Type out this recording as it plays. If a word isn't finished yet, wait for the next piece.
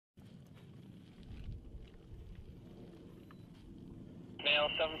Mail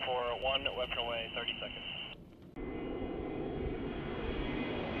 741, weapon away, 30 seconds.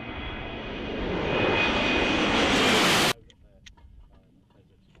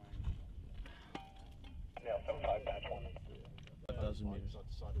 Mail 75, batch 1. 1,000 meters.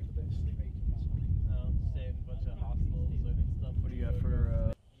 Same bunch of hostels and stuff. What do you got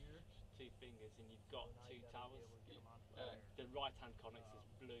for Two fingers, and you've got two towers. The right hand connex is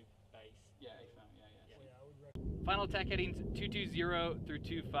blue base. Yeah. Final attack headings 220 through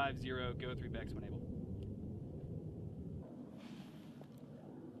 250. Go 3 backs when able.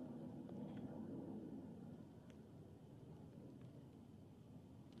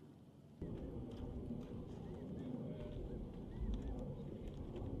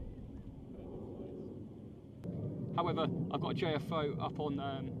 However, I've got a JFO up on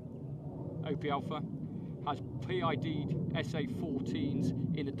OP Alpha, has PID'd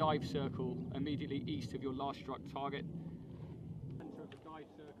SA-14s in the dive circle immediately east of your last struck target. Center of the dive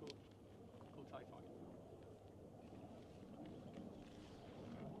circle, full tight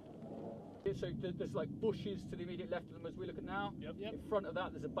target. So there's like bushes to the immediate left of them as we look at now. Yep. In front of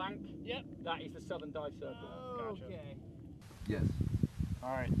that there's a bank. Yep. That is the southern dive circle. Gotcha. Okay. Yes.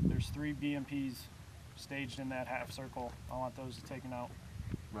 All right, there's 3 BMPs staged in that half circle. I want those taken out.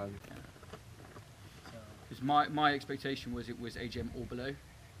 Right. Because my expectation was it was AGM or below.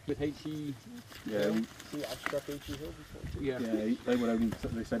 With HE, Yeah. see, I've struck HE Hill before too. Yeah. They would only.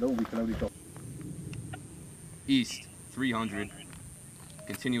 They said, oh, we can only go East 300.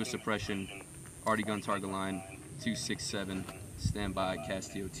 Continuous suppression. Arty gun target line 267. Standby.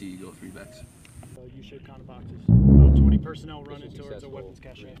 Cast DOT. Go 3 backs. U-shaped contact boxes. About 20 personnel running towards a weapons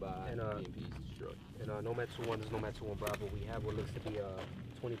cache. And Nomad 2-1 is Nomad 2-1 Bravo. We have what looks to be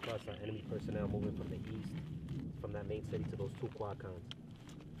 20 plus enemy personnel moving from the east, from that main city to those 2 quad cons.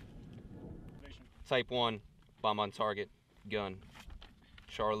 Type 1. Bomb on target. Gun.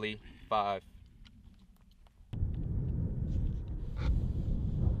 Charlie 5.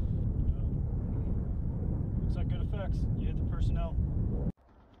 Looks like good effects. You hit the personnel.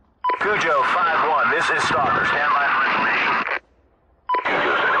 Cujo 5-1, this is Stalker. Stand by